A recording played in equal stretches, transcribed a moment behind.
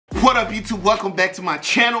What up, YouTube? Welcome back to my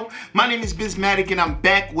channel. My name is BizMatik and I'm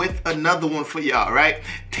back with another one for y'all, right?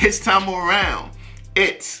 This time around,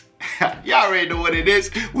 it's, y'all already know what it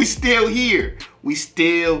is. We still here. We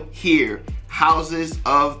still here. Houses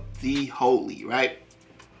of the Holy, right?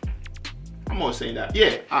 I'm gonna say that.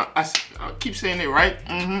 Yeah, I keep saying it right.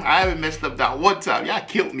 I haven't messed up that one time. Y'all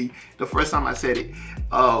killed me the first time I said it.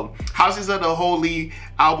 Houses of the Holy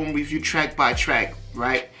album review track by track,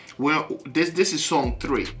 right? This is song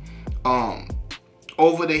 3.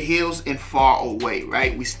 Over the Hills and Far Away,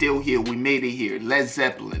 right? We still here. We made it here. Led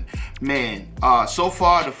Zeppelin. Man, so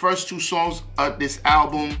far the first 2 songs of this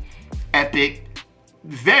album, epic.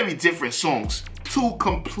 Very different songs. 2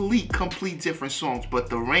 complete different songs. But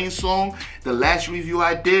the Rain song, the last review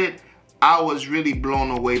I did, I was really blown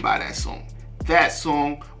away by that song. That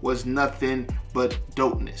song was nothing but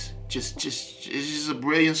dopeness. It's just a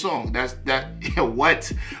brilliant song.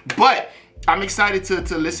 What? But I'm excited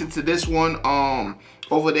to listen to this one,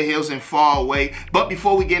 Over the Hills and Far Away. But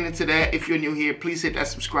before we get into that, if you're new here, please hit that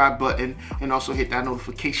subscribe button and also hit that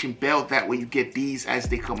notification bell. That way you get these as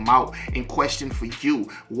they come out. And question for you,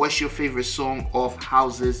 what's your favorite song of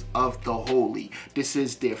Houses of the Holy? This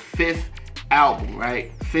is their 5th album,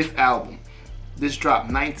 right? 5th album. This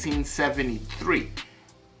dropped 1973.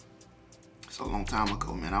 It's a long time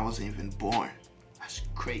ago, man. I wasn't even born. That's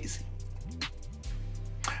crazy.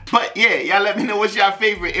 But yeah, y'all let me know what's y'all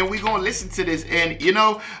favorite, and we gonna listen to this. And you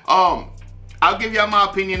know, I'll give y'all my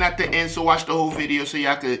opinion at the end, so watch the whole video so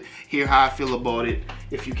y'all could hear how I feel about it,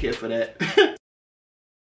 if you care for that.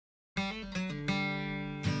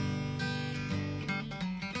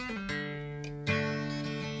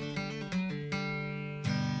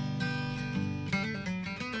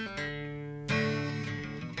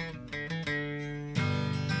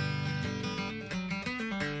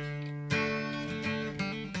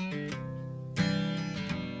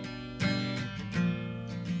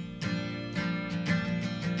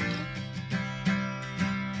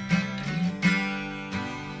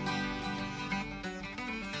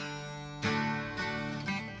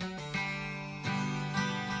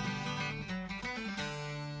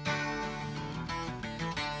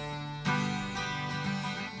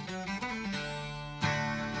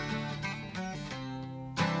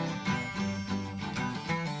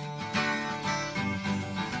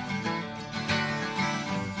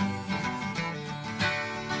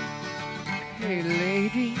 Hey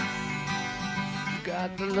lady, you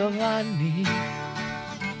got the love I need.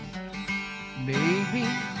 Baby,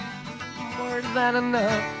 more than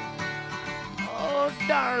enough. Oh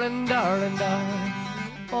darling, darling, darling,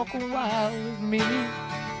 walk a while with me.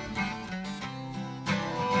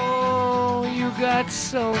 Oh, you got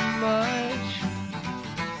so much,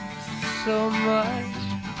 so much,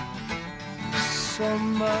 so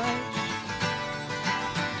much.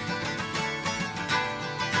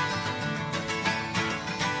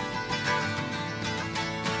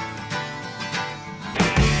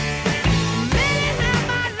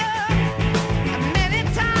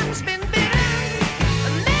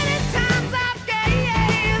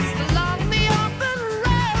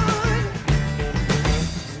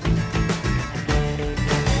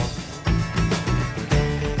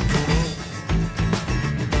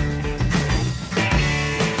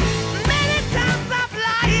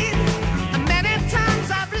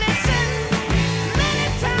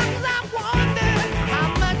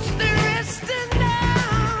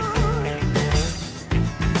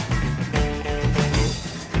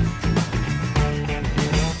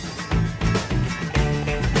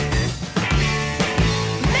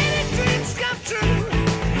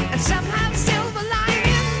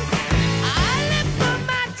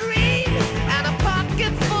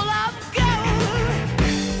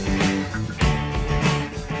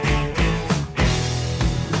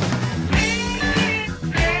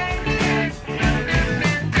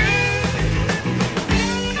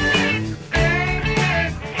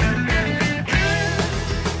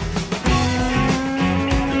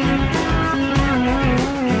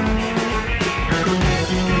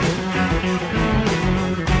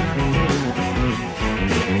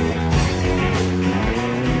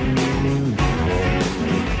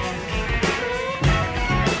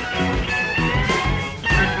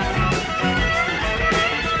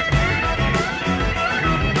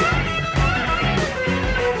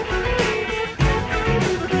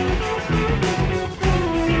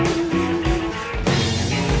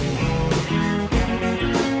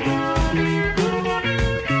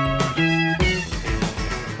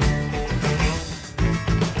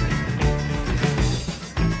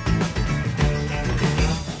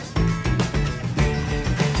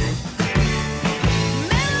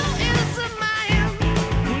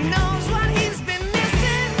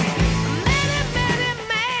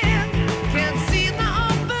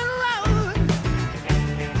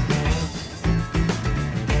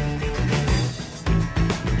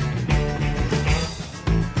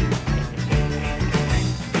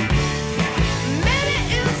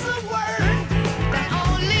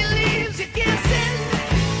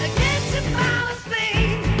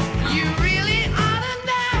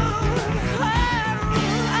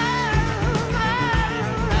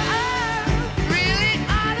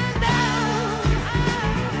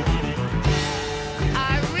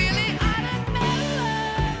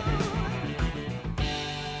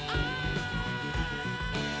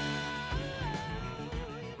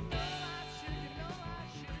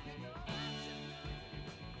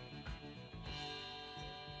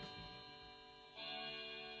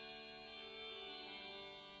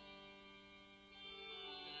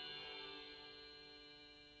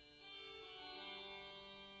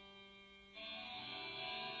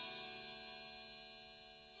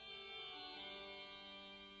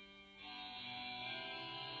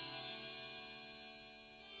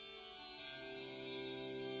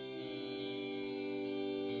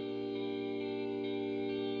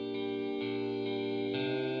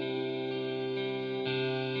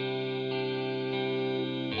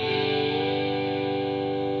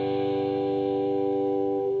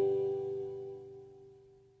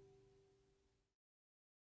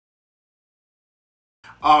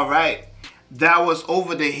 All right. That was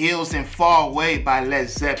Over the Hills and Far Away by Led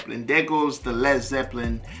Zeppelin. There goes the Led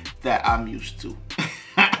Zeppelin that I'm used to.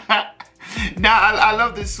 Now, I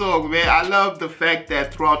love this song, man. I love the fact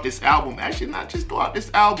that throughout this album, actually not just throughout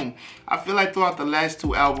this album, I feel like throughout the last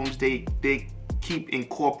two albums, they keep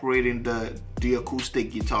incorporating the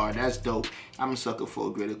acoustic guitar. That's dope. I'm a sucker for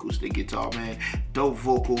a great acoustic guitar, man. Dope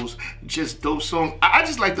vocals, just dope song. I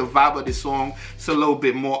just like the vibe of this song. It's a little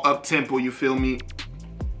bit more up-tempo, you feel me?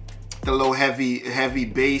 The low heavy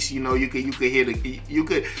bass, you know, you could hear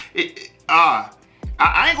I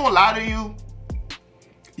ain't gonna lie to you.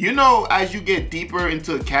 You know, as you get deeper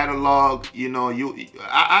into a catalog, you know,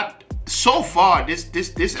 so far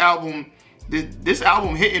this album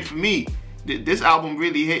hitting for me. This album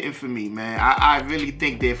really hitting for me, man. I really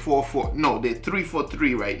think they're 3 for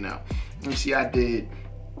 3 right now. Let me see, I did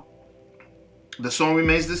The Song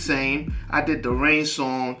Remains the Same. I did the Rain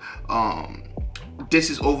song. This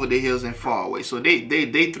is Over the Hills and Far Away. So they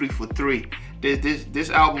 3 for 3. This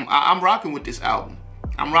album, I'm rocking with this album.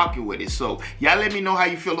 I'm rocking with it. So y'all let me know how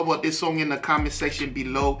you feel about this song in the comment section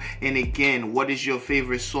below. And again, what is your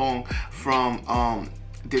favorite song from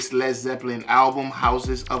this Led Zeppelin album,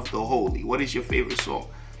 Houses of the Holy? What is your favorite song?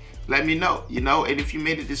 Let me know, you know. And if you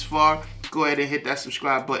made it this far, go ahead and hit that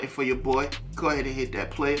subscribe button for your boy. Go ahead and hit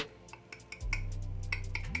that play.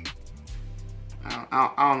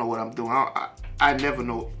 I don't know what I'm doing. I never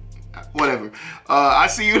know. Whatever. I'll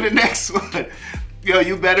see you in the next one. Yo,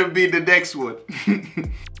 you better be the next one.